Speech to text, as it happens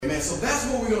man. So that's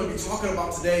what we're going to be talking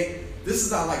about today. This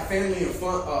is our family and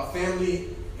fun,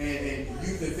 family and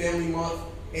youth and family month.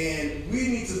 And we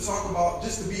need to talk about,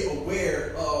 just to be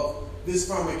aware of this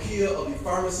pharmakia of the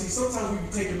pharmacy. Sometimes we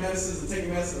be taking medicines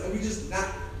and we just not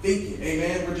thinking,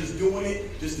 amen. We're just doing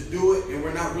it just to do it, and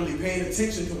we're not really paying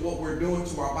attention to what we're doing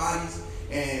to our bodies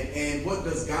and what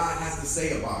does God has to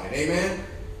say about it, amen.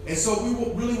 And so we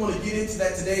really want to get into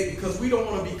that today because we don't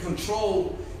want to be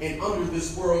controlled and under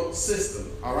this world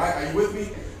system, all right? Are you with me?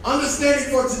 Understanding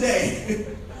for today,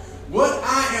 what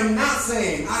I am not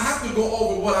saying. I have to go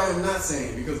over what I am not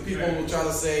saying because people will try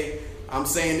to say, I'm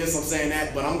saying this, I'm saying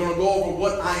that, but I'm going to go over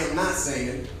what I am not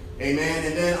saying, amen.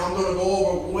 And then I'm going to go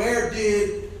over where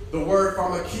did the word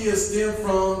pharmakia stem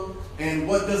from and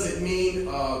what does it mean.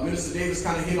 Minister Davis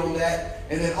kind of hit on that.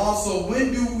 And then also,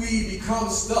 when do we become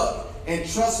stuck and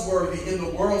trustworthy in the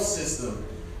world system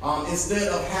instead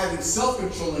of having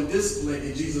self-control and discipline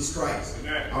in Jesus Christ?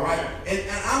 All right? And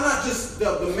I'm not just,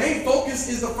 the main focus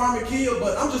is the pharmakia,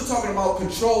 but I'm just talking about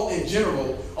control in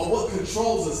general, of what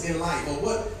controls us in life, or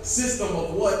what system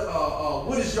of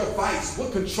what is your vice,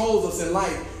 what controls us in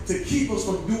life to keep us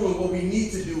from doing what we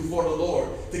need to do for the Lord,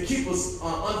 to keep us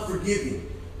unforgiving.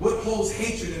 What holds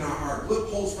hatred in our heart? What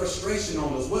holds frustration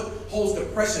on us? What holds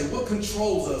depression? What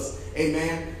controls us?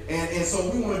 Amen. And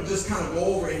so we want to just kind of go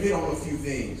over and hit on a few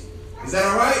things. Is that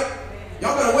all right?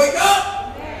 Y'all better wake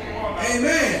up.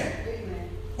 Amen.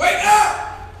 Wake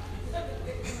up.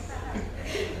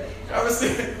 You ever see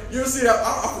that?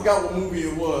 I forgot what movie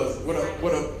it was.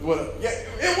 Yeah,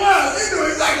 it was. It knew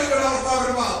exactly what I was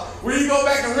talking about. Where you go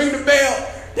back and ring the bell.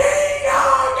 Ding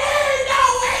dong,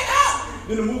 wake up.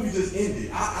 Then the movie just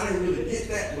ended. I didn't really get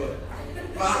that, but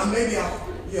maybe I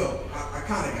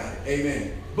kind of got it.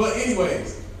 Amen. But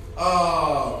anyways,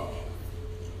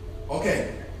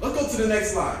 okay, let's go to the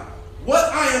next slide.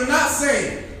 What I am not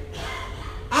saying.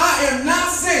 I am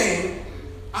not saying.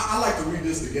 I like to read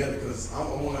this together because I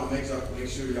want to make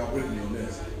sure y'all with me on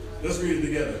this. Let's read it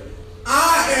together.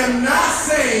 I am not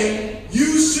saying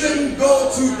you shouldn't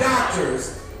go to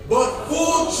doctors, but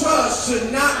full trust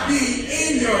should not be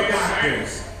in your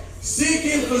doctors.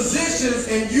 Seeking physicians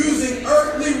and using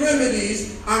earthly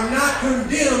remedies are not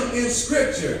condemned in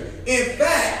Scripture. In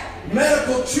fact,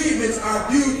 medical treatments are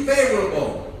viewed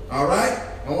favorable. All right?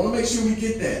 I want to make sure we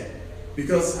get that.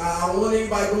 Because I don't want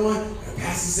anybody going, the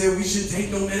pastor said we should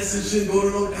take no medicine, shouldn't go to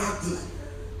no doctors.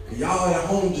 Y'all at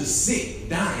home just sick,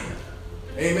 dying.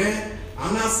 Amen?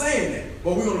 I'm not saying that.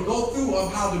 But we're going to go through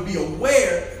of how to be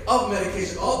aware of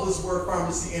medication, of this word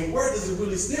pharmacy, and where does it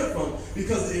really stem from?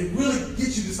 Because it really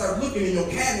gets you to start looking in your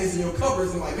cabinets and your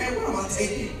cupboards and like, man, what am I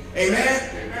taking?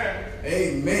 Amen?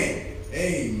 Amen.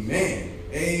 Amen.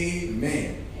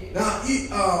 Amen. Now,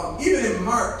 even in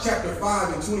Mark chapter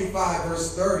 5 and 25,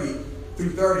 verse 30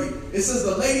 through 30, it says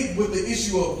the lady with the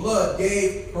issue of blood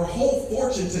gave her whole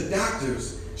fortune to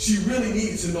doctors. She really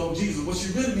needed to know Jesus. What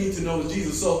she really needed to know is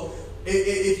Jesus. So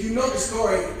if you know the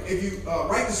story, if you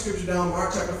write the scripture down,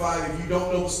 Mark chapter 5, if you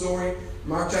don't know the story,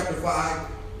 Mark chapter 5,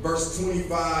 verse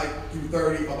 25 through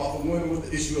 30, about the woman with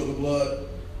the issue of the blood,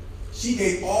 she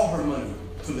gave all her money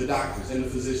to the doctors and the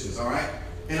physicians, all right?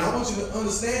 And I want you to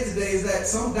understand today is that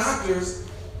some doctors,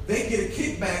 they get a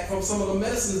kickback from some of the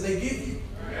medicines they give you.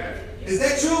 Is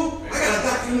that true? I got a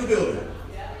doctor in the building.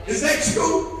 Is that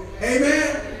true?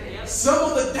 Amen?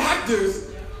 Some of the doctors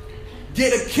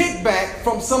get a kickback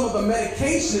from some of the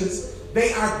medications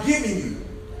they are giving you.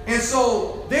 And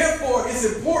so, therefore, it's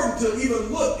important to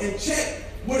even look and check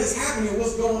what is happening,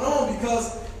 what's going on,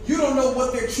 because you don't know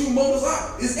what their true motives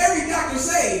are. Is every doctor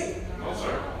saved? No,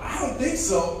 sir. I don't think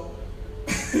so.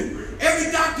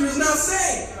 Every doctor is not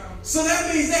saved. So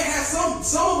that means they have some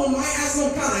of them might have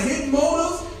some kind of hidden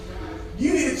motives.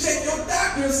 You need to check your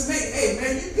doctor and say, hey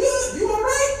man, you good? You all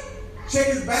right? Check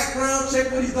his background,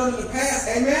 check what he's done in the past.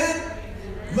 Amen?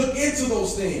 Look into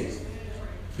those things.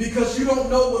 Because you don't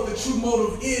know what the true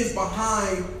motive is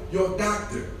behind your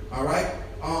doctor. All right?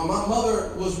 My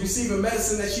mother was receiving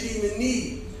medicine that she didn't even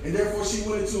need. And therefore she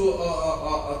went into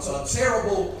a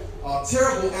terrible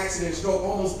accident, stroke,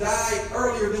 almost died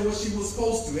earlier than what she was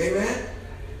supposed to. Amen?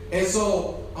 And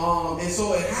so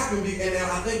it happened, and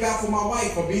I thank God for my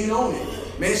wife for being on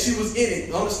it. Man, she was in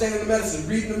it, understanding the medicine,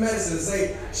 reading the medicine, and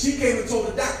say, she came and told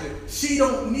the doctor, she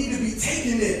don't need to be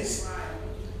taking this.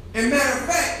 And matter of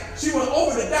fact, she went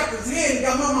over the doctor's head and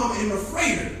got my mama in the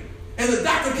freighter. And the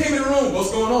doctor came in the room, what's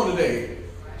going on today?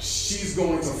 She's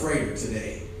going to freighter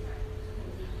today.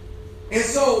 And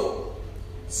so,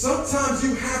 sometimes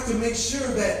you have to make sure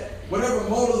that whatever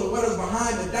motives or whatever's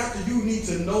behind the doctor, you need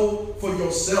to know for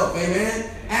yourself. Amen?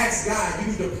 Ask God.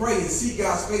 You need to pray and seek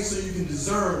God's face so you can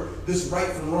discern this right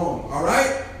from wrong. All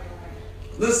right?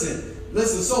 Listen.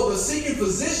 So the seeking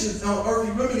physicians on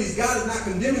earthly remedies, God is not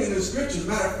condemning in the scriptures.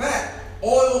 Matter of fact,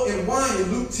 oil and wine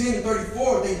in Luke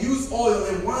 10:34, they use oil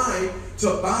and wine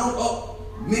to bound up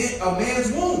a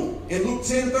man's wound in Luke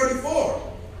 10:34.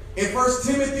 In 1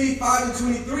 Timothy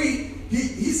 5:23,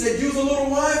 he said, use a little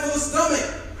wine for the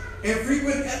stomach and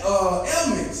frequent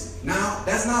ailments. Now,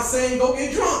 that's not saying go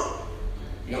get drunk.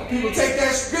 You know, people take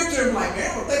that scripture and be like,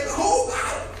 man, I'll take the whole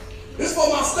bottle. This for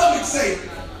my stomach's sake.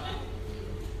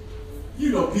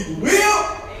 You know people will.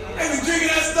 They be drinking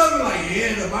that stuff and like,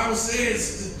 yeah, the Bible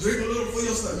says drink a little for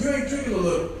your stomach. You ain't drinking a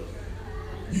little.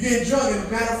 You get drunk. And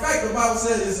matter of fact, the Bible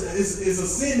says it's a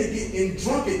sin to get in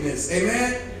drunkenness.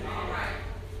 Amen?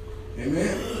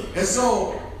 Amen. And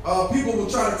so people will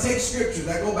try to take scriptures.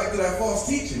 I go back to that false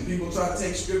teaching. People try to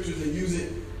take scriptures and use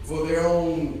it for their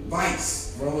own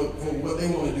vice, for what they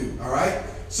want to do. All right?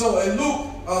 So in Luke,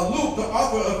 the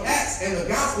author of Acts and the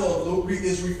Gospel of Luke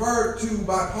is referred to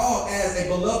by Paul as a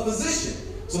beloved physician.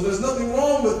 So there's nothing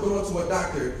wrong with going to a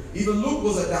doctor. Even Luke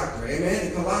was a doctor. Amen.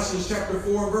 In Colossians chapter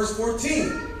 4 and verse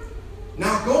 14.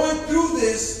 Now going through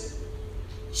this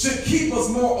should keep us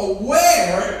more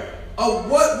aware of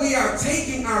what we are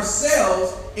taking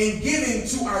ourselves and giving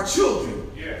to our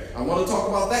children. Yes. I want to talk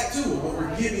about that too, what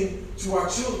we're giving to our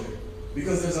children.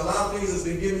 Because there's a lot of things that's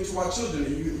been given to our children,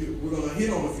 and we're going to hit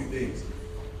on a few things.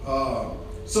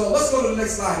 So let's go to the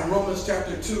next slide. In Romans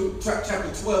chapter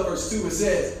 12, verse 2, it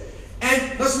says,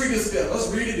 and let's read this together. Let's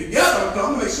read it together. I'm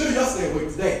going to make sure y'all stay awake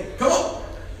today. Come on.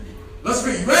 Let's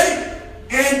read. You ready?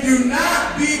 And do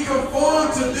not be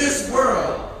conformed to this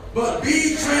world, but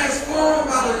be transformed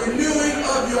by the renewing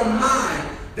of your mind,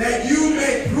 that you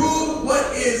may prove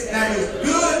that is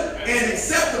good and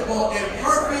acceptable and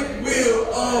perfect will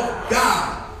of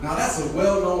God. Now that's a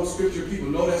well-known scripture. People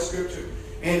know that scripture.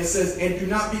 And it says, and do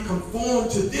not be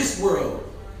conformed to this world.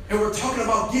 And we're talking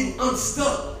about getting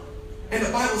unstuck. And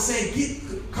the Bible saying, get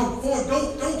conformed.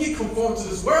 Don't get conformed to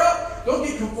this world. Don't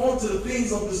get conformed to the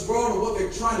things of this world or what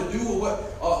they're trying to do or what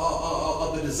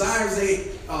of the desires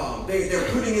they're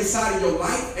putting inside of your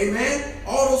life. Amen.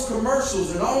 All those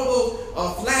commercials and all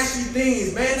those flashy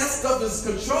things, man, that stuff is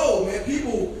controlled, man.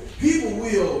 People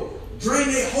will drain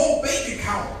their whole bank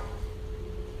account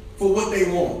for what they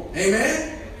want.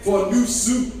 Amen. For a new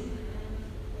suit.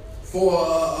 For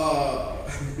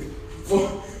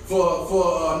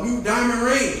a new diamond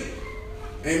ring.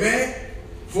 Amen.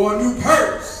 For a new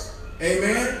purse.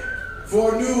 Amen.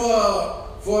 For a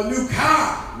new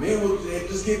car. Man, will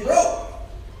just get broke.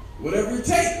 Whatever it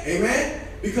takes. Amen.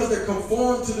 Because they're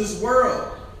conformed to this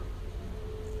world.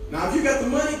 Now, if you got the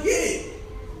money, get it.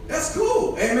 That's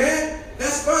cool. Amen.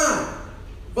 That's fine.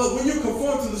 But when you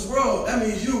conform to this world, that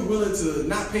means you're willing to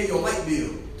not pay your light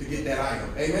bill to get that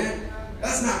item. Amen.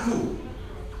 That's not cool.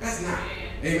 That's not.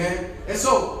 Amen. And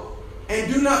so,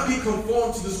 and do not be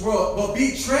conformed to this world, but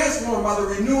be transformed by the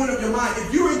renewing of your mind.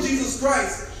 If you're in Jesus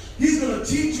Christ, He's going to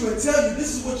teach you and tell you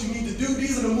this is what you need to do.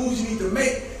 These are the moves you need to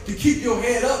make to keep your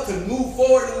head up, to move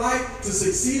forward in life, to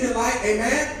succeed in life.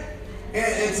 Amen.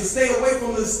 And to stay away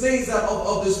from these things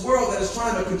of this world that is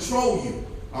trying to control you.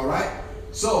 All right.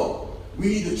 So we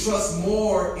need to trust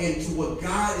more into what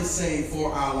God is saying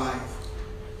for our life.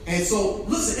 And so,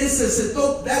 listen, it says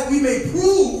that we may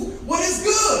prove what is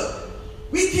good.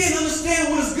 We can't understand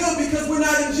what is good because we're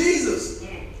not in Jesus.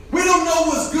 We don't know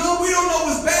what's good. We don't know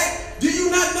what's bad. Do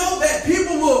you not know that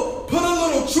people will put a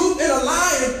little truth in a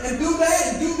lie and do that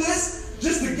and do this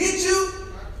just to get you?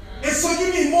 And so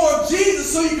you need more of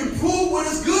Jesus so you can prove what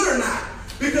is good or not.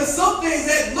 Because some things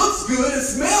that looks good and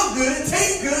smell good and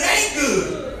taste good ain't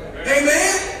good.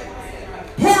 Amen?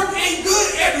 Pork ain't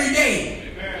good every day.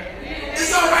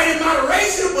 It's all right in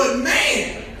moderation, but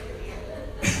man,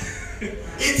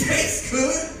 it tastes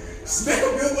good,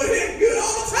 smell good, but it ain't good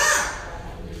all the time.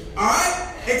 All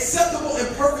right? Acceptable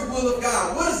and perfect will of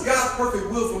God. What is God's perfect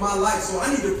will for my life? So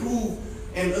I need to prove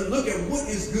and look at what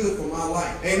is good for my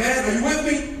life. Amen? Are you with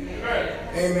me?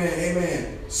 Amen.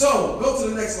 Amen. So, go to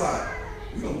the next slide.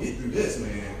 We're going to get through this,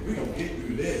 man. We're going to get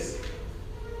through this.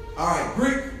 All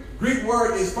right. Greek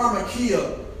word is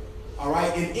pharmakia. All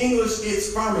right. In English,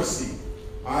 it's pharmacy.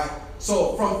 All right.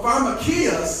 So, from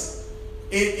pharmakias,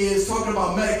 it is talking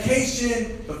about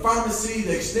medication, the pharmacy,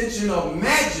 the extension of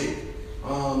magic,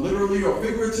 literally or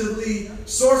figuratively,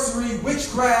 sorcery,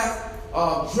 witchcraft,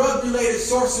 drug-related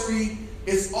sorcery.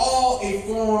 It's all a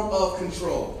form of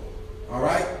control. All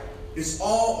right? It's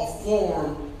all a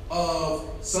form of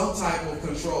some type of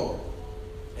control.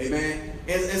 Amen?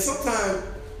 And sometimes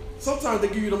they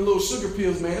give you them little sugar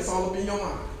pills, man. It's all up in your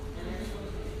mind.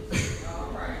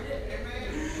 All right.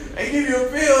 They give you a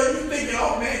pill and you're thinking,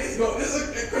 oh, man, this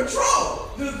is a control.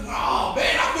 Oh,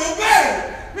 man, I feel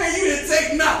bad.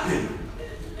 make nothing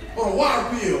on a water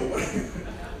bill.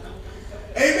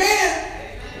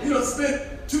 Amen. You done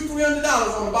spent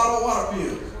 $200-300 on a bottle of water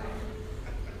pills.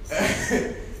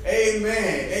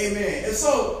 Amen. Amen. And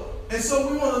so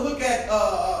we want to look at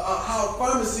how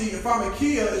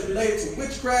pharmakia is related to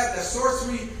witchcraft, that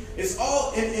sorcery. It's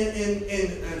all in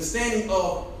understanding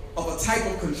of a type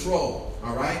of control.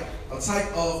 All right, a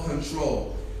type of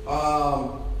control.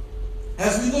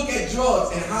 As we look at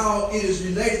drugs and how it is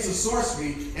related to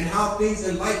sorcery and how things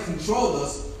in life control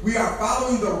us, we are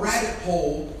following the rabbit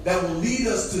hole that will lead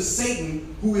us to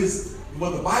Satan, who is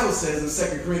what the Bible says in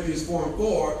 2 Corinthians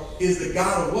 4:4, is the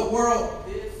God of what world?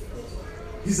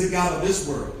 He's the God of this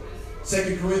world.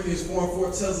 2 Corinthians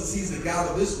 4:4 tells us he's the God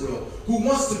of this world, who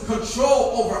wants to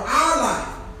control over our life,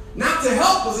 not to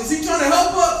help us. Is he trying to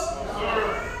help us? No,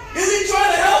 sir. Is he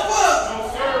trying to help us?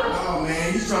 No, sir. Oh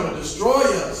man, he's trying to destroy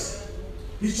us.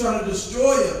 He's trying to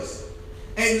destroy us.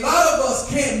 And a lot of us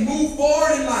can't move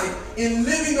forward in life, in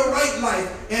living the right life,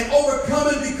 and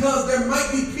overcoming because there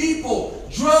might be people,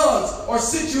 drugs, or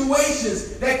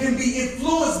situations that can be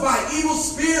influenced by evil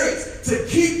spirits to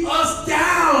keep us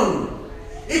down.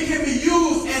 It can be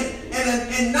used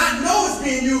and not know it's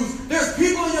being used. There's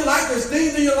people in your life, there's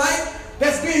things in your life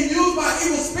that's being used by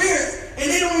evil spirits,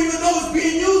 and they don't even know it's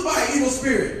being used by an evil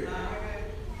spirit.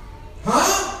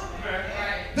 Huh?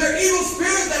 There are evil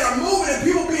spirits that are moving and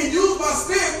people being used by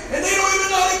spirits, and they don't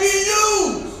even know they're being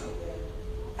used.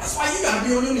 That's why you got to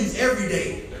be on your knees every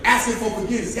day, asking for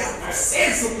forgiveness. God, if I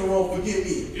said something wrong, forgive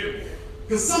me.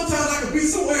 Because sometimes I could be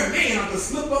somewhere, man, I could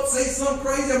slip up, say something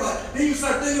crazy. I'm like, then you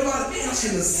start thinking about it, man, I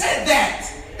shouldn't have said that.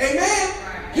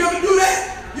 Amen? You ever do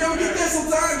that? You ever get there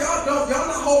sometimes? Y'all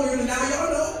not holier than now,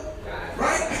 y'all know.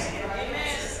 Right?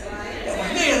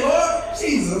 Like, man, Lord,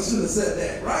 Jesus, I shouldn't have said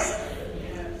that,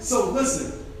 right? So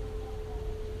listen.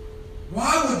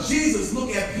 Why would Jesus look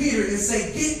at Peter and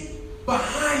say, get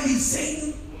behind me,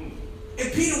 Satan?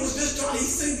 And Peter was just trying, he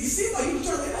seemed like he was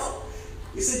trying to help.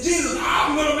 He said, Jesus,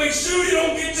 I'm going to make sure you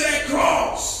don't get to that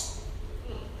cross.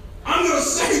 I'm going to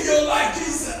save your life.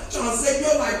 Jesus said, I'm trying to save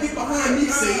your life. Get behind me,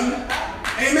 Satan.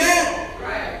 Amen?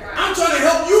 I'm trying to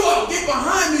help you out. Get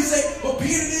behind me, Satan. But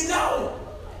Peter didn't know.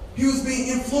 He was being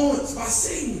influenced by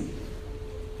Satan.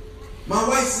 My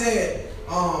wife said,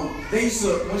 they used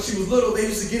to, when she was little, they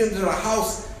used to get into the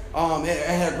house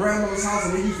at her grandmother's house,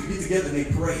 and they used to get together and they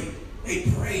prayed. They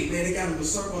prayed, man. They got in a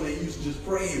circle and they used to just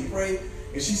pray and pray.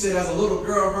 And she said, as a little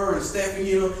girl, her and Stephanie,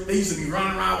 you know, they used to be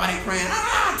running around while they praying,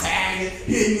 tagging,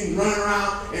 hitting, running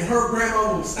around. And her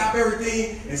grandmother would stop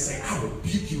everything and say, I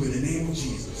rebuke you in the name of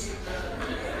Jesus.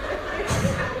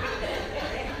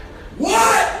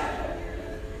 What?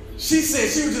 She said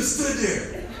she was just stood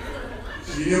there.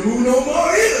 She didn't move no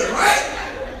more either, right?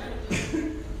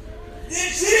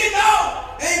 She didn't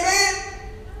know. Amen.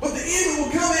 But the enemy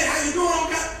will come in. How you doing?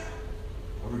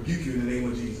 I rebuke you in the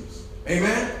name of Jesus.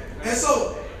 Amen. And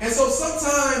so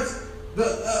sometimes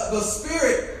the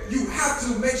spirit, you have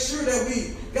to make sure that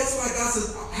that's why God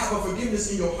says, have a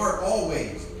forgiveness in your heart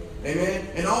always. Amen.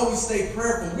 And always stay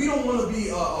prayerful. We don't want to be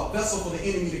a vessel for the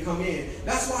enemy to come in.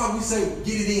 That's why we say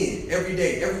get it in every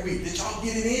day, every week. Did y'all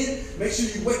get it in? Make sure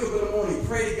you wake up in the morning,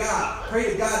 pray to God. Pray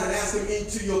to God and ask him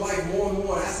into your life more and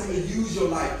more. Ask him to use your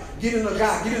life. Get into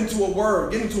God. Get into a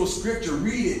word. Get into a scripture.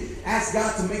 Read it. Ask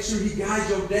God to make sure he guides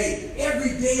your day.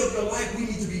 Every day of your life, we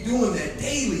need to be doing that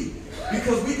daily,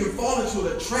 because we can fall into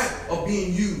the trap of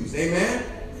being used. Amen?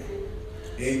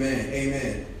 Amen.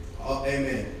 Amen.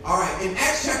 Amen. All right. In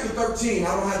Acts chapter 13,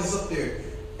 I don't have this up there.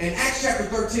 In Acts chapter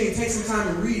 13, take some time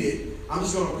and read it. I'm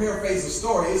just going to paraphrase the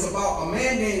story. It's about a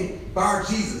man named Bar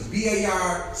Jesus.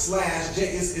 B-A-R/J.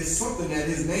 It's something that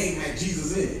his name had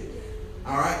Jesus in it.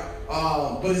 All right.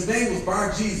 But his name was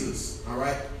Bar Jesus. All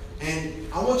right. And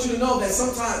I want you to know that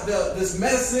sometimes this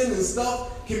medicine and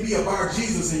stuff can be a Bar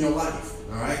Jesus in your life.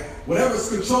 All right. Whatever's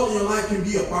controlling your life can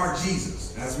be a Bar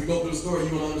Jesus. As we go through the story,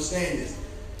 you will understand this.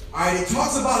 All right, it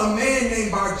talks about a man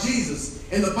named Bar Jesus,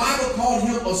 and the Bible called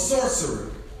him a sorcerer.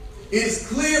 It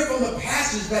is clear from the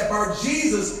passage that Bar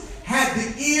Jesus had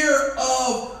the ear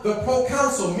of the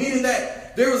proconsul, meaning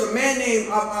that there was a man named,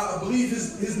 I believe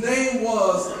his name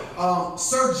was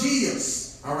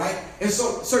Sergius. All right, and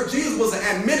so Sergius was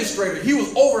an administrator. He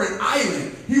was over an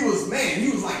island. He was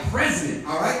like president.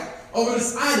 All right, over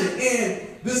this island, and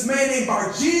this man named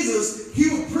Bar Jesus,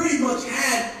 he pretty much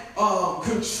had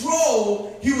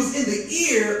control. He was in the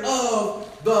ear of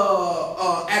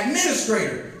the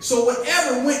administrator. So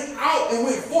whatever went out and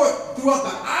went forth throughout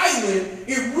the island,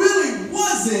 it really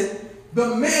wasn't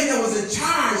the man that was in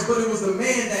charge, but it was the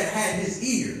man that had his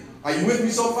ear. Are you with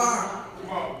me so far?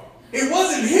 It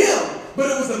wasn't him, but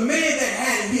it was the man that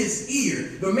had his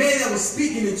ear. The The man that was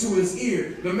speaking into his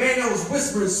ear. The man that was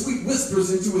whispering sweet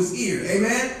whispers into his ear.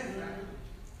 Amen?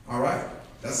 All right.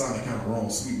 That sounded kind of wrong,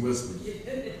 sweet whispers.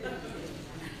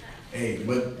 Hey,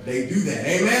 but they do that.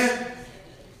 Amen?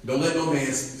 Don't let no man,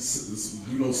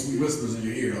 sweet whispers in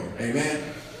your ear, though. Amen?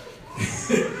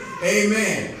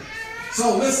 Amen.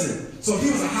 So listen. So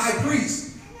he was a high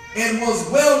priest and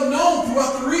was well known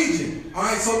throughout the region. All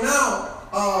right. So now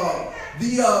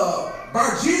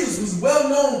Bar-Jesus was well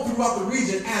known throughout the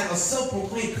region as a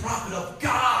self-proclaimed prophet of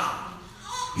God.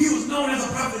 He was known as a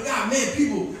prophet of God. Man,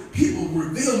 people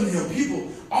revealed him.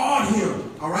 People awed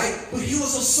him. All right. But he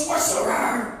was a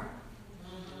sorcerer.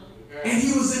 And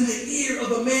he was in the ear of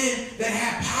the man that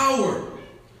had power.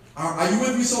 Are you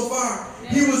with me so far?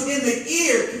 He was in the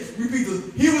ear. Repeat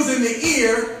this. He was in the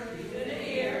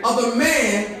ear of the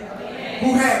man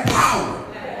who had power.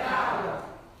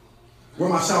 Where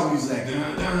my shout music at?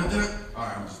 All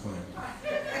right, I'm just playing.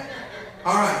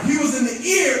 All right. He was in the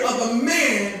ear of the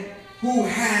man who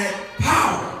had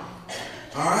power.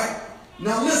 All right.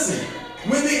 Now listen.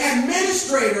 When the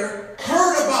administrator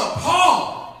heard about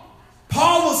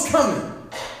Paul was coming.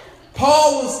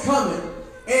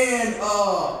 And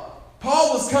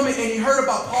Paul was coming, and he heard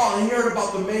about Paul, and he heard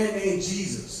about the man named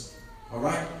Jesus. All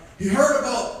right? He heard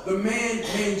about the man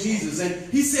named Jesus,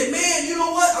 and he said, man, you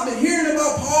know what? I've been hearing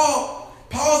about Paul.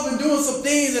 Paul's been doing some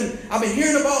things, and I've been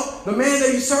hearing about the man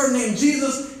that you serve named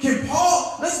Jesus.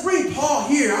 Let's bring Paul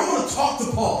here. I want to talk to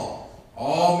Paul.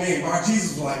 Oh, man,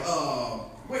 Bar-Jesus was like,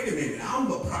 wait a minute. I'm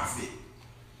the prophet.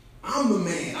 I'm the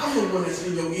man. I'm the one that's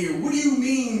in your ear. What do you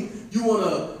mean you want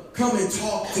to come and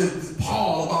talk to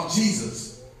Paul about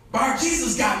Jesus?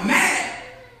 Bar-Jesus got mad.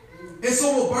 And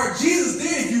so what Bar-Jesus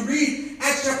did, if you read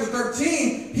Acts chapter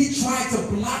 13, he tried to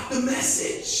block the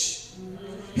message.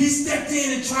 He stepped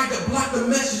in and tried to block the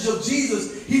message of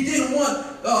Jesus. He didn't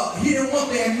want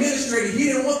the administrator. He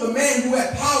didn't want the man who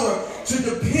had power to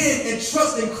depend and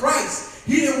trust in Christ.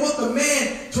 He didn't want the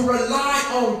man to rely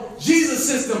on Jesus'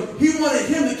 system. He wanted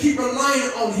him to keep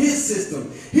relying on his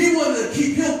system. He wanted to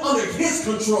keep him under his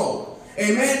control.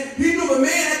 Amen. He knew the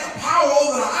man had the power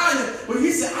over the island, but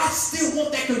he said, I still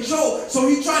want that control. So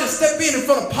he tried to step in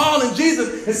front of Paul and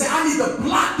Jesus and say, I need to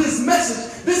block this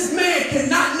message. This man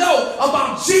cannot know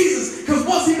about Jesus, because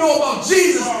once he knows about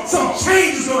Jesus, some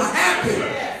change is going to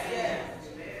happen.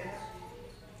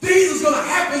 Things is going to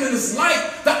happen in his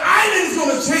life. The island is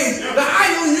going to change. The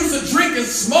island used to drink and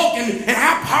smoke and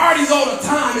have parties all the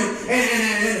time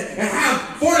and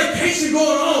have fornication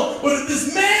going on. But if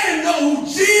this man knows who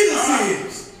Jesus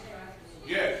is,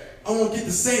 I won't get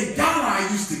the same dollar I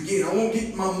used to get. I won't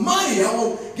get my money. I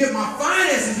won't get my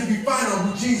finances if you find out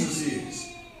who Jesus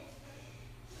is.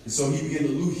 And so he began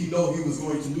to lose. He knew he was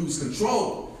going to lose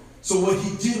control. So what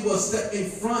he did was step in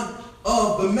front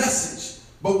of the message.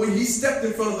 But when he stepped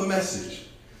in front of the message,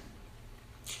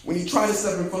 when he tried to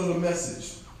step in front of the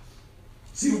message,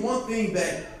 see, the one thing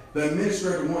that the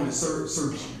administrator wanted, Sir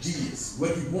Jesus,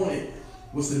 what he wanted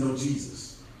was to know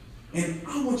Jesus. And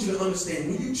I want you to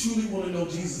understand, when you truly want to know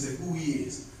Jesus and who he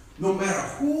is, no matter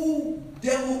who,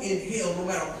 devil in hell, no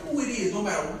matter who it is, no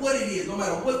matter what it is, no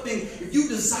matter what thing, if you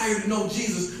desire to know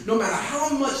Jesus, no matter how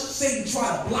much Satan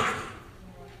try to block it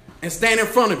and stand in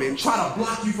front of it and try to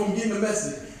block you from getting the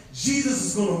message, Jesus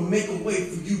is going to make a way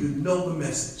for you to know the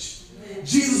message.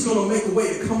 Jesus is going to make a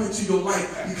way to come into your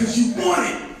life because you want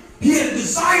it. He had a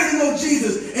desire to know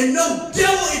Jesus, and no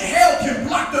devil in hell can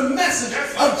block the message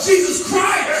of Jesus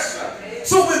Christ.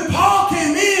 So when Paul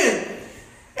came in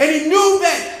and he knew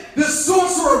that the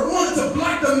sorcerer wanted to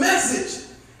block the message,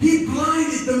 he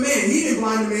blinded the man. He didn't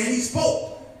blind the man, he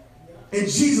spoke. And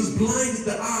Jesus blinded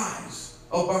the eyes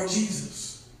of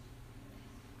Bar-Jesus.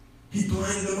 He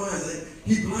blinded the eyes.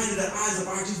 He blinded the eyes of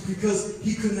Bar-Jesus because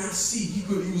he could not see. He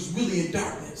was really in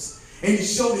darkness. And he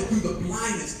showed it through the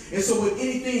blindness. And so with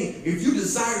anything, if you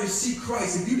desire to see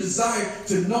Christ, if you desire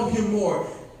to know him more,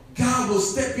 God will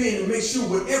step in and make sure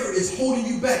whatever is holding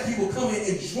you back, he will come in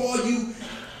and draw you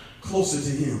closer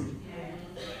to him.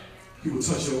 He will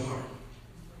touch your heart.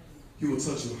 He will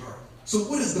touch your heart. So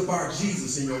what is the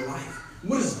Bar-Jesus in your life?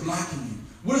 What is blocking you?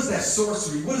 What is that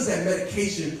sorcery? What is that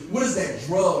medication? What is that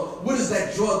drug? What is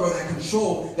that drug or that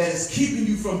control that is keeping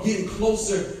you from getting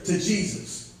closer to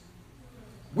Jesus?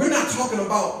 We're not talking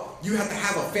about you have to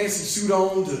have a fancy suit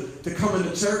on to come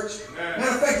into church.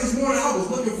 Matter of fact, this morning I was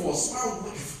looking for a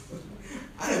suit.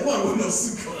 I didn't want to wear no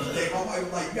suit coat today. My wife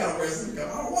was like, you got to wear a suit coat.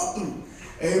 I don't want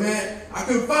to. Amen. I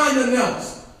couldn't find nothing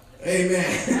else. Amen.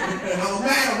 I was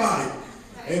mad about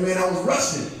it. Amen. I was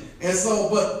rushing. And so,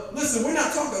 but listen, we're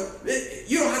not talking,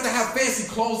 you don't have to have fancy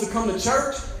clothes to come to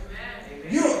church.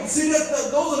 You don't see that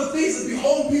those are the things that be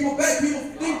holding people back. People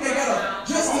think they gotta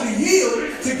dress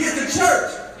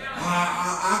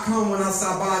I come when I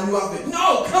stop by a new outfit.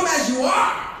 No, come as you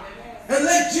are. And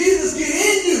let Jesus get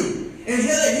in you. And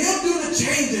let him do the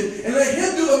changing. And let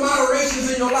him do the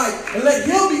moderations in your life. And let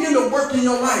him begin to work in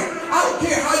your life. I don't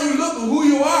care how you look or who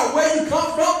you are, where you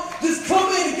come from. Just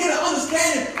come in and get an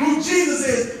understanding who Jesus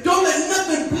is. Don't let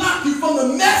nothing block you from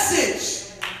the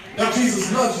message that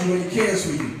Jesus loves you and he cares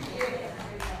for you.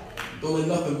 Don't let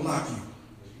nothing block you.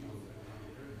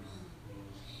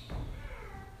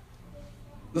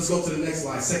 Let's go to the next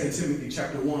slide. 2 Timothy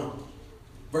chapter 1.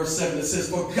 Verse 7, it says,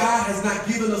 for God has not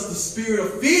given us the spirit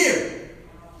of fear,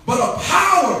 but of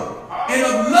power and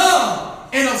of love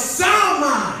and of sound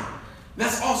mind.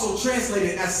 That's also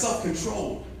translated as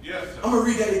self-control. Yes, I'm going to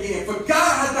read that again. For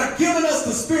God has not given us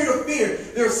the spirit of fear.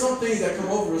 There are some things that come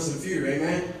over us in fear.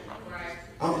 Amen?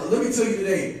 Right. Let me tell you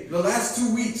today, the last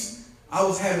 2 weeks,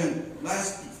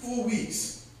 last 4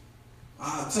 weeks,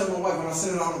 I tell my wife when I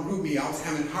sent it out on group meet, I was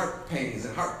having heart pains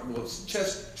and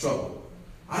chest trouble.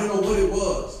 I didn't know what it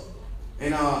was,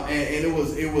 and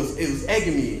it was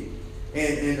egging me,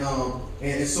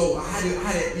 and so I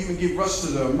had to even get rushed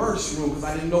to the emergency room because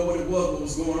I didn't know what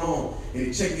was going on, and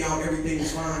they checked me out, everything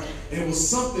was fine, and it was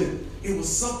something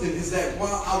is that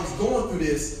while I was going through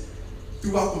this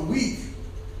throughout the week,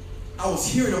 I was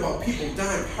hearing about people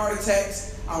dying of heart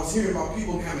attacks, I was hearing about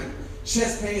people having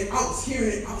chest pain, I was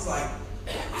hearing it,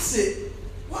 I said,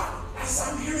 wow,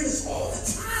 I'm hearing this all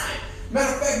the time.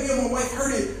 Matter of fact, me and my wife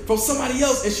heard it from somebody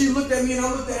else, and she looked at me, and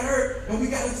I looked at her, and we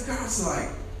got into the car. I was like,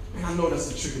 man, I know that's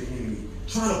the trick of the enemy,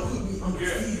 trying to put me under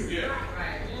fear. Yeah.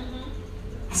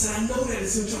 I said, I know that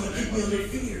it's him trying to keep me under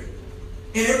fear.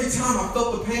 And every time I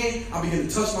felt the pain, I began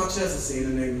to touch my chest and say,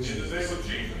 in the name of Jesus. In the name of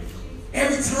Jesus.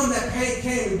 Every time that pain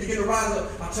came and began to rise up,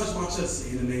 I touched my chest and say,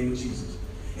 in the name of Jesus.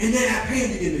 And then that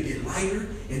pain began to get lighter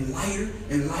and lighter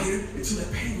and lighter until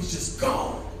that pain was just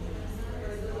gone.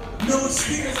 No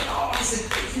experience at all. I said,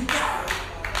 thank you, God.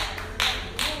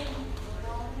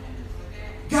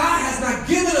 God has not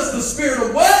given us the spirit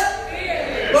of what?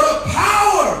 Fear. But of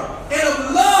power and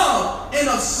of love and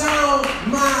of sound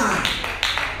mind.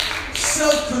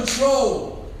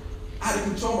 Self-control. I had to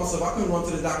control myself. I couldn't run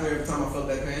to the doctor every time I felt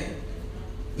that pain.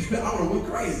 I would have went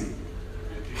crazy.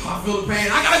 I feel the pain.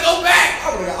 I got to go back.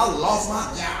 I lost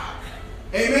my job.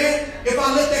 Amen? If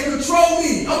I let that control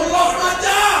me, I would have lost my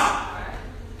job.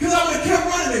 Because I would have kept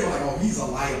running. They were like, oh, he's a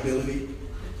liability.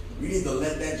 We need to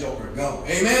let that joker go.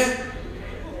 Amen?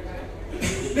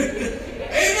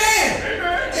 Amen.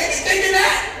 They be thinking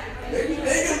that. They be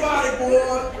thinking about it,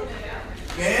 boy.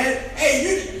 Man,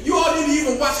 hey, you all need to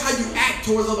even watch how you act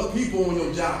towards other people on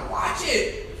your job. Watch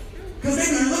it. Because they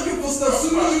be looking for stuff. As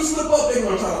soon as you slip up, they're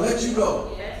going to try to let you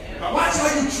go. Watch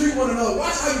how you treat one another.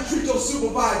 Watch how you treat your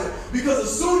supervisor. Because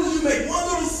as soon as you make one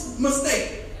little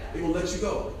mistake, they will let you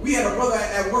go. We had a brother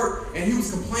at work, and he was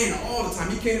complaining all the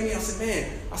time. He came to me. I said,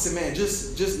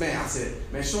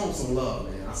 man, show him some love,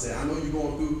 man. I said, I know you're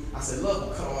going through. I said, love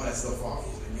will cut all that stuff off.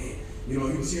 He's like,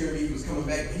 man, he was hearing me. He was coming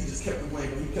back, but he just kept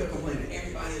complaining. He kept complaining to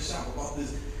everybody in the shop about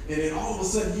this. And then all of a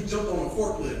sudden, he jumped on a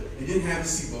forklift and didn't have his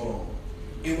seatbelt on.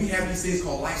 And we have these things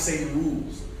called life-saving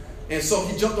rules. And so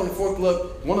he jumped on the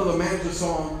forklift. One of the managers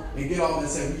saw him and get off and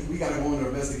said, we got to go into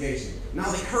investigation. Now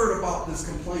they heard about this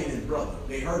complaining brother.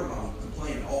 They heard about him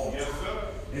complaining all the time.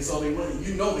 Yes, and so they went,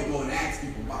 they go and ask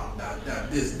people about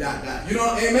this. You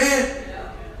know, amen?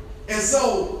 Yeah. And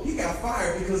so he got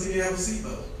fired because he didn't have a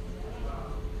seatbelt.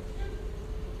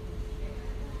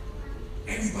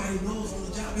 Everybody knows on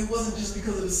the job it wasn't just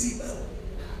because of the seatbelt.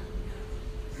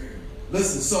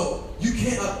 Listen, so you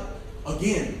can't,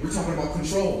 again, we're talking about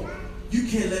control. You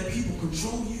can't let people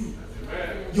control you.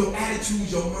 Your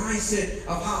attitude, your mindset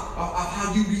of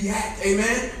how you react,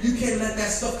 amen? You can't let that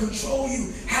stuff control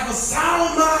you. Have a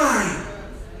sound mind.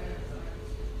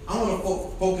 I want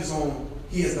to focus on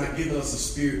he has not given us a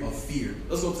spirit of fear.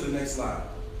 Let's go to the next slide.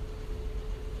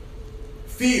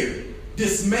 Fear,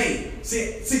 dismay.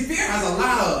 See, fear has a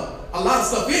lot of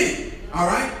stuff in it, all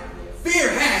right? Fear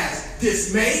has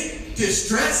dismay,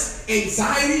 distress,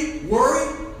 anxiety,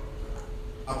 worry.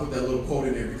 I put that little quote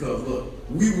in there because, look,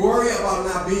 we worry about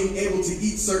not being able to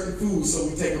eat certain foods, so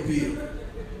we take a pill.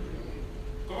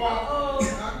 Come on.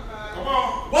 Come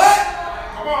on. What?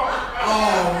 Come on.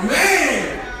 Oh,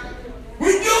 man.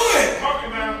 We do it.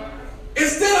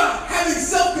 Instead of having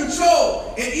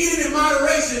self-control and eating in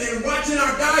moderation and watching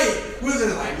our diet, we're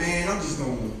just like, man, I'm just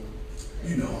going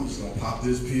to pop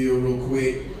this pill real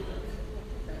quick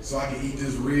so I can eat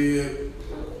this rib.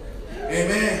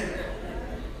 Amen.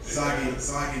 So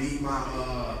I can eat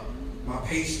my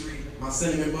pastry, my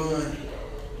cinnamon bun.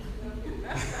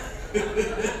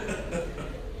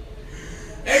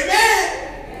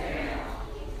 Amen.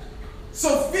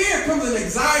 So fear comes in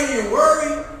anxiety and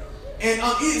worry. And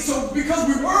so because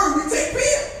we worry, we take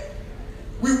pills.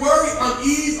 We worry,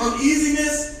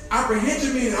 uneasiness,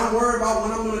 apprehension, meaning I'm worried about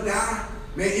when I'm going to die.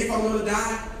 Man, if I'm going to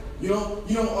die.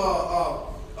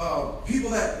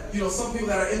 People that, some people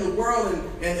that are in the world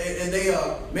and they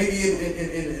maybe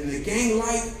in the gang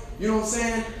life, you know what I'm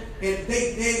saying? And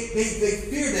they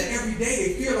fear that every day.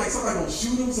 They fear like somebody gonna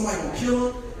shoot them, somebody gonna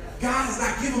kill them. God has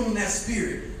not given them that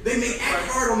spirit. They may act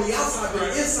hard on the outside, but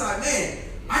inside, man,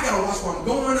 I gotta watch where I'm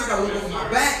going. I gotta look over my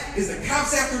back. Is the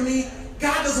cops after me?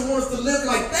 God doesn't want us to live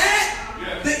like that.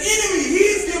 Yes. The enemy,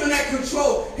 he's given that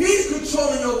control. He's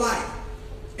controlling your life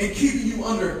and keeping you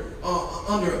under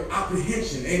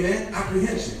apprehension. Amen?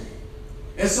 Apprehension.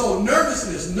 And so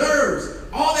nervousness, nerves,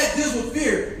 all that deals with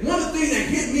fear. One of the things that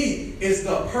hit me is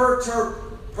the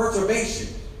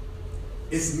perturbation.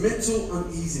 It's mental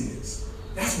uneasiness.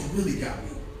 That's what really got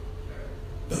me.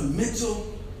 The mental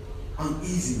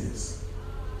uneasiness.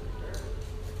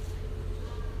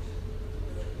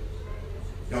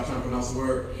 Y'all trying to pronounce the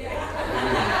word? Yeah.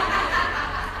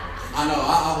 I know,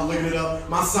 I was looking it up.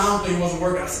 My sound thing wasn't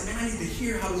working. I said, man, I need to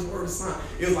hear how this word is sound.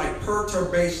 It was like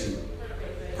perturbation.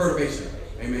 Perturbation.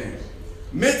 Amen.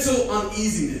 Mental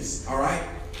uneasiness. All right?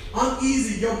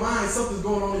 Uneasy, your mind, something's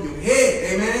going on in your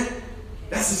head. Amen?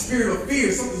 That's the spirit of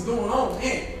fear. Something's going on.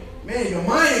 Man, your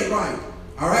mind ain't right.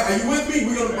 All right? Are you with me?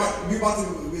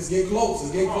 It's getting close.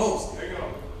 It's getting close.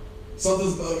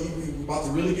 Something's, we're about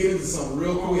to really get into something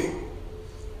real quick.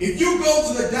 If you go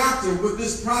to the doctor with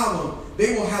this problem,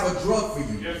 they will have a drug for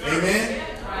you. Yes, amen?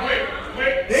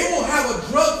 Wait. They will have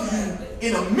a drug for you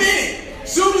in a minute.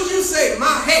 As soon as you say, my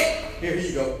head, here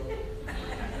you go. I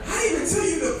didn't even tell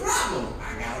you the problem.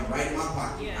 I got it right in my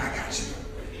pocket. Yeah.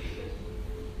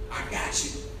 I got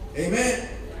you. Amen?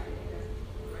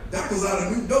 Doctors are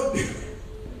the new dope dealer.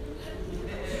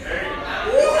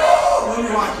 Let me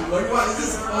watch you.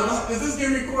 Is this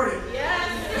getting recorded? Yes.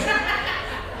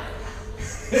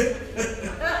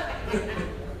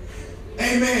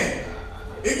 Amen.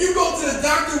 If you go to the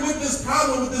doctor with this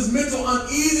problem, with this mental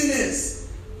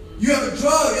uneasiness, you have a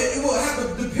drug. It will have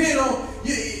to depend on,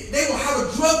 they will have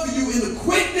a drug for you in the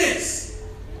quickness.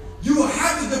 You will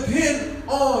have to depend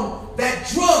on that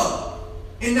drug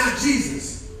and not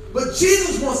Jesus. But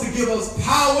Jesus wants to give us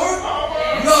power,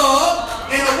 love,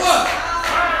 and a what?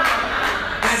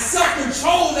 That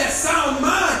self-control, that sound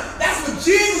mind. That's what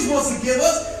Jesus wants to give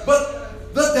us. But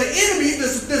the enemy,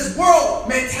 this world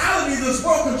mentality, this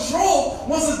world control,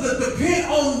 wants us to depend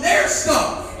on their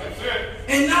stuff. That's it.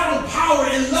 And not on power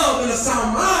and love and a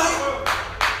sound mind.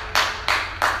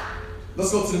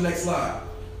 Let's go to the next slide.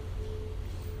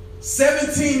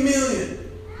 17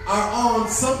 million are on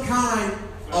some kind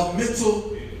of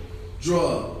mental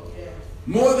drug.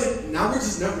 More than, now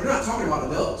we're not talking about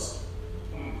adults.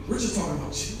 We're just talking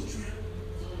about children.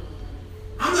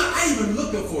 I ain't even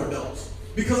looking for adults.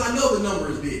 Because I know the number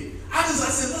is big. I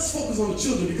said, let's focus on the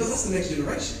children because that's the next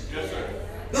generation. Yes, sir.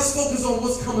 Let's focus on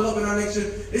what's coming up in our next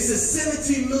generation. It says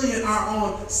 17 million are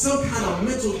on some kind of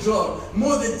mental drug.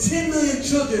 More than 10 million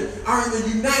children are in the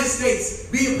United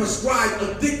States being prescribed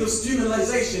addictive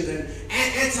stimulations and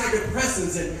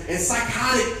antidepressants and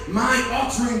psychotic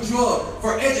mind-altering drugs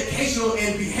for educational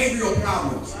and behavioral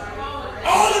problems.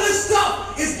 All of this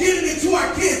stuff is getting into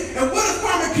our kids. And what is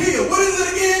pharmakia? What is it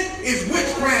again? It's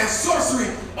witchcraft, sorcery.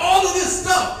 All of this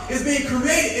stuff is being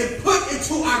created and put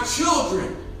into our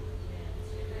children.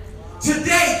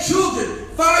 Today, children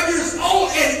 5 years old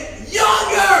and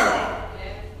younger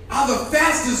are the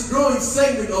fastest growing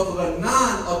segment of the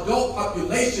non-adult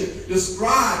population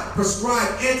prescribed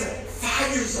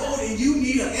 5 years old and you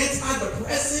need an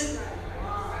antidepressant?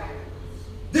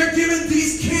 They're giving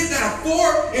these kids that are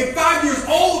 4 and 5 years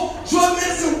old drug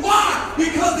medicine. Why?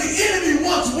 Because the enemy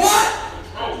wants what?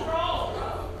 Control.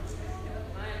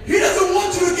 He doesn't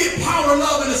want you to get power,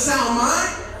 love, and a sound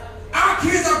mind. Our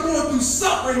kids are going through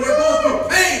suffering. They're going through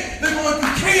pain. They're going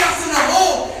through chaos in their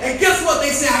home. And guess what?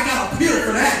 They say, I got a pill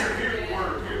for that.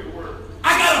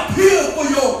 I got a pill for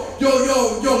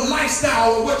your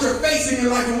lifestyle or what you're facing in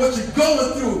life and what you're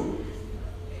going through.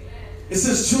 It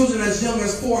says children as young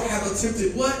as 4 have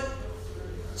attempted what?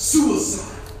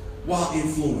 Suicide while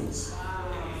influenced.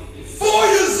 4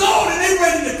 years old and they're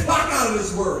ready to clock out of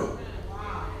this world.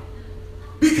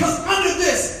 Because under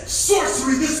this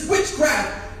sorcery, this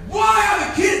witchcraft, why are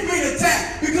the kids being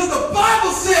attacked? Because the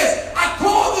Bible says, I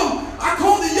call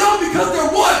the young because they're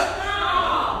what?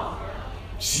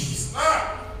 Jesus.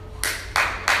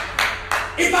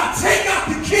 If I take out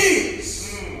the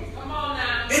kids,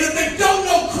 and if they don't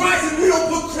know Christ and we don't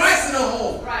put Christ in their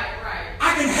home,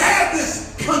 I can have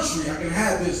this country, I can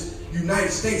have this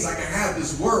United States, I can have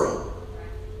this world.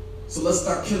 So let's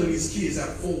start killing these kids at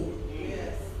 4.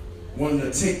 Yes. Wanting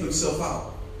to take themselves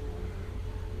out.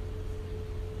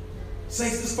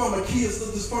 Saints, this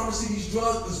pharmacy, these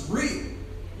drugs is real.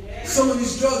 Yes. Some of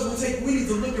these drugs we need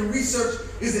to look and research,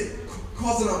 is it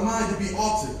causing our mind to be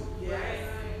altered? Yes.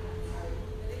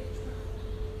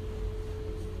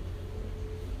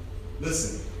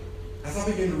 Listen, as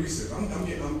I begin to research, I'm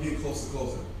getting close to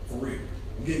closing, for real.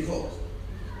 I'm getting close.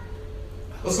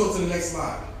 Let's go to the next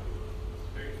slide.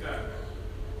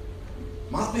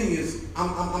 My thing is,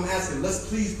 I'm asking, let's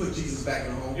please put Jesus back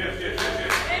in the home. Yes.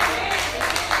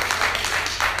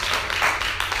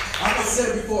 Like I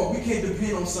said before, we can't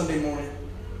depend on Sunday morning.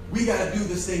 We got to do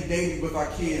this thing daily with our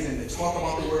kids and talk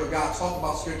about the Word of God, talk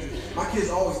about Scripture. My kids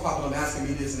always popping up asking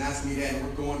me this and asking me that, and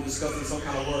we're going discussing some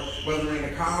kind of work, whether we're in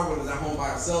the car, whether it's at home by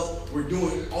ourselves. We're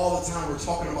doing it all the time. We're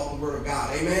talking about the Word of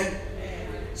God. Amen?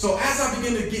 So as I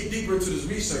begin to get deeper into this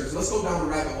research, let's go down the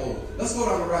rabbit hole. Let's go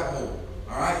down the rabbit hole.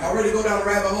 All right? Y'all ready to go down the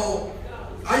rabbit hole?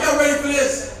 Are y'all ready for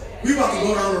this? We about to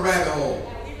go down the rabbit hole.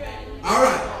 All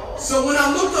right. So when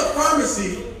I looked up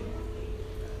pharmacy,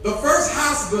 the first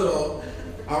hospital,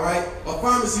 all right, a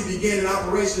pharmacy began in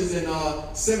operations in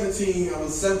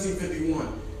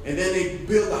 1751. And then they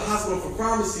built a hospital for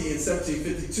pharmacy in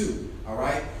 1752, all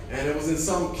right? And it was in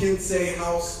some Kinsey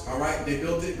house, all right? They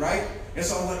built it, right? And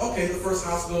so I'm like, okay, the first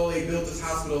hospital, they built this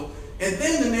hospital. And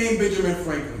then the name Benjamin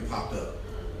Franklin popped up,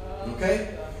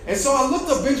 okay? And so I looked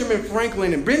up Benjamin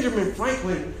Franklin, and Benjamin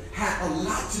Franklin had a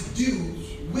lot to do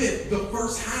with the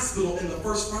first hospital and the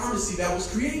first pharmacy that was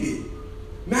created.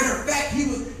 Matter of fact,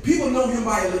 people know him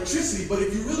by electricity, but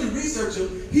if you really research him,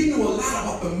 he knew a lot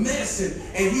about the medicine,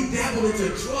 and he dabbled into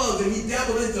drugs, and he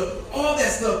dabbled into all that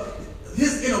stuff.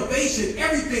 His innovation,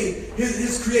 everything,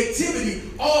 his creativity,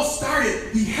 all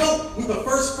started. He helped with the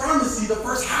first pharmacy, the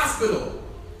first hospital.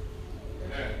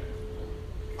 Amen.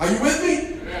 Are you with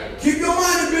me? Amen. Keep your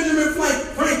mind in Benjamin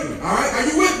Franklin, all right? Are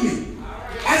you with me?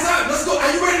 Let's go.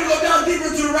 Are you ready to go down deeper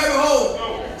into the rabbit hole?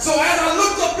 No. So as I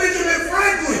looked up Benjamin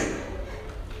Franklin,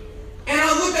 and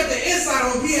I looked at the inside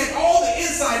of him, he had all the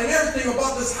insight and everything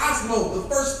about this hospital, the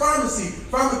first pharmacy,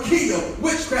 pharmakia,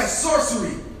 witchcraft,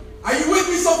 sorcery. Are you with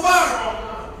me so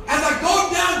far? As I go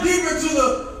down deeper to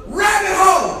the rabbit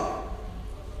hole,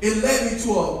 it led me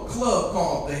to a club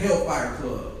called the Hellfire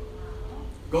Club.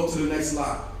 Go to the next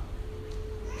slide.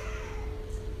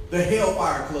 The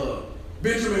Hellfire Club.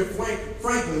 Benjamin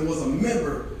Franklin was a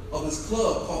member of this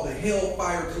club called the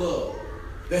Hellfire Club.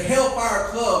 The Hellfire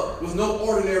Club was no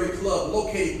ordinary club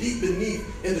located deep beneath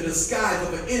in the disguise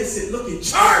of an innocent-looking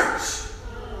church.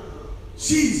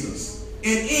 Jesus,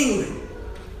 in England.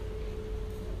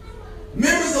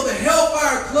 Members of the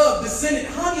Hellfire Club descended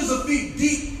hundreds of feet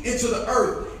deep into the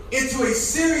earth, into a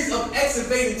series of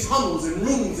excavating tunnels and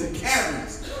rooms and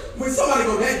caverns. When somebody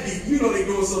go that deep, you know they're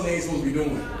doing something they ain't supposed to be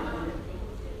doing.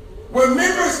 Where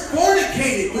members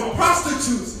fornicated with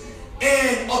prostitutes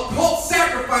and occult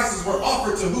sacrifices were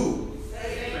offered to who?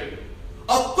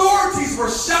 Authorities were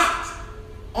shocked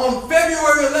on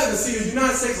February 11th. See, the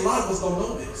United States, a lot of us don't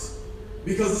know this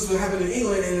because this was happening in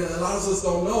England, and a lot of us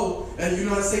don't know that the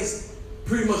United States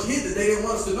pretty much hid that they didn't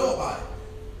want us to know about it.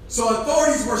 So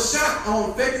authorities were shocked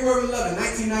on February 11,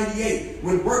 1998,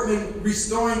 when workmen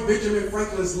restoring Benjamin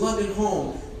Franklin's London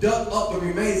home dug up the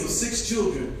remains of 6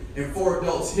 children and 4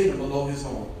 adults hidden below his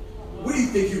home. What do you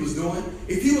think he was doing?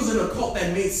 If he was in a cult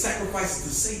that made sacrifices to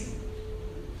Satan.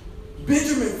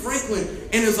 Benjamin Franklin,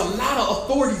 and there's a lot of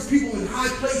authorities, people in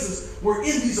high places, were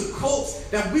in these occults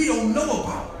that we don't know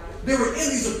about. They were in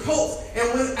these occults,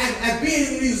 and when at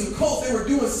being in these occults, they were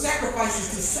doing sacrifices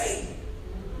to Satan.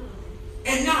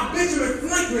 And now Benjamin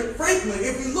Franklin,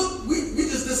 if we look, we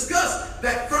just discussed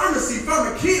that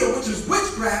pharmakia, which is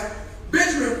witchcraft.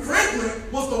 Benjamin Franklin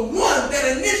was the one that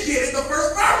initiated the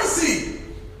first pharmacy.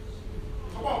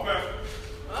 Come on, Pastor.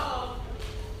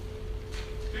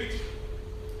 Teach.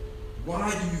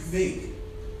 Why do you think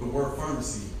the word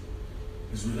pharmacy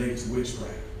is related to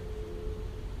witchcraft?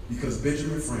 Because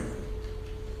Benjamin Franklin,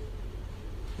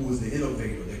 who was the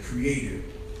innovator, the creator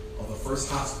of the first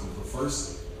hospital, the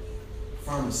first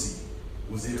pharmacy,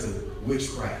 was into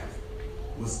witchcraft,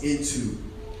 was into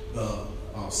the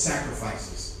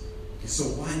sacrifices. And so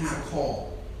why not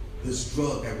call this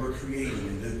drug that we're creating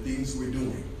and the things we're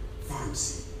doing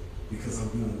pharmacy? Because I'm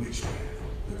doing witchcraft,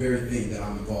 the very thing that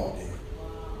I'm involved in.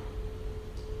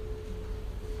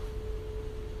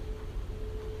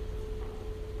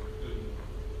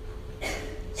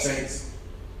 Saints,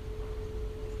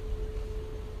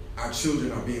 our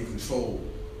children are being controlled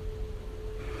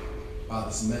by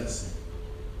this medicine.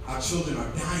 Our children are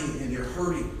dying and they're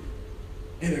hurting,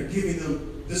 and they're giving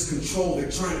them this control.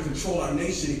 They're trying to control our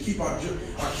nation and keep our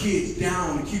kids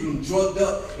down and keep them drugged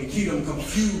up and keep them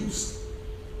confused.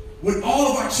 When all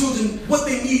of our children, what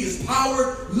they need is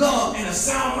power, love, and a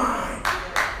sound mind.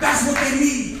 That's what they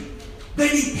need.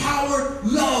 They need power,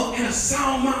 love, and a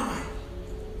sound mind.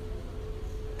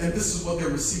 And this is what they're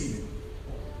receiving.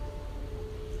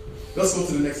 Let's go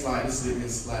to the next slide. This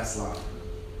is the last slide.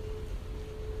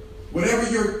 Whatever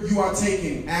you are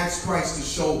taking, ask Christ to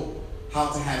show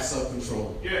how to have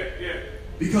self-control. Yeah.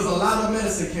 Because a lot of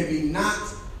medicine can be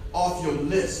knocked off your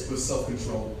list with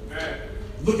self-control. Man.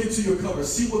 Look into your cupboard.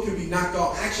 See what can be knocked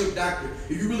off. Ask your doctor.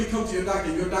 If you really come to your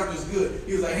doctor, your doctor's good.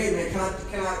 He was like, hey man, can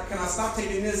I stop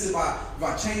taking this if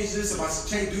I change this, if I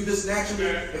do this naturally,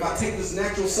 if I take this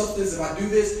natural substance, if I do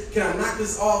this, can I knock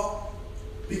this off?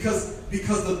 Because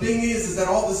the thing is that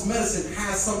all this medicine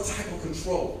has some type of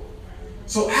control.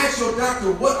 So ask your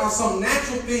doctor, what are some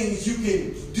natural things you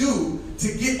can do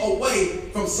to get away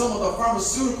from some of the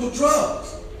pharmaceutical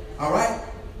drugs? All right?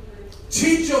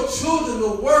 Teach your children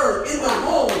the word in the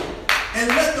home and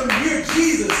let them hear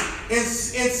Jesus and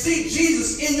see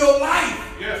Jesus in your life.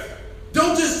 Yes.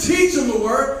 Don't just teach them the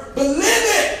word, but live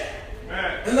it.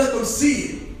 Man. And let them see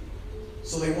it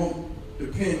so they won't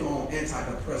depend on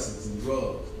antidepressants and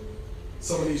drugs.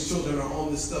 Some of these children are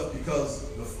on this stuff because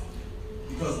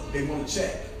they want to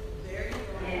check.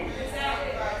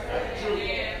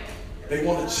 They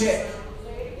want to check.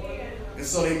 And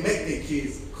so they make their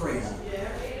kids crazy.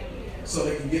 So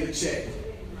they can get a check.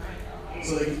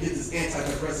 So they can get this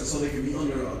antidepressant so they can be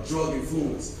under a drug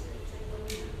influence.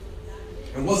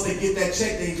 And once they get that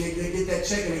check, they get that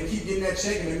check and they keep getting that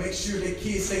check and they make sure their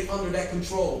kids stay under that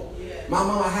control. My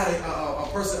mama had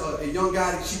a young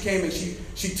guy that she came and she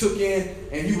took in,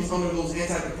 and he was under those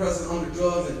antidepressants, under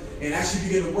drugs, and as she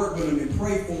began to work with him and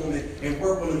pray for him and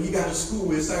work with him, he got to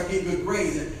school and started getting good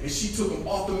grades, and she took him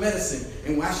off the medicine.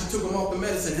 And when she took him off the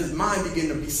medicine, his mind began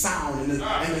to be sound,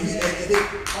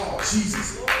 oh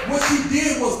Jesus. What she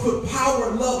did was put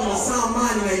power, love, and a sound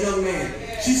mind in that young man.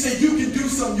 She said, you can do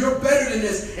something, you're better than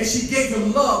this. And she gave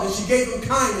him love and she gave him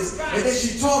kindness. And then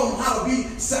she taught him how to be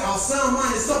our sound mind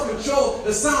and self-control.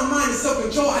 The sound mind and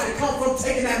self-control had to come from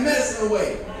taking that medicine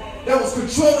away. That was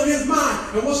controlling his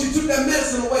mind. And once she took that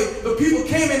medicine away, the people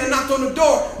came in and knocked on the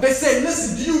door. They said,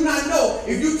 listen, do you not know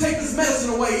if you take this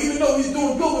medicine away, even though he's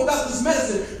doing good without this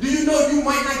medicine, do you know you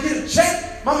might not get a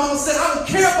check? My mama said, I don't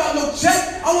care about no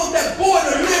check. I want that boy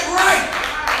to live right.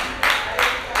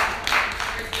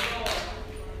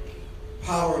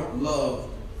 Power, love,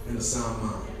 and a sound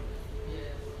mind.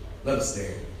 Let us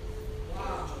stand.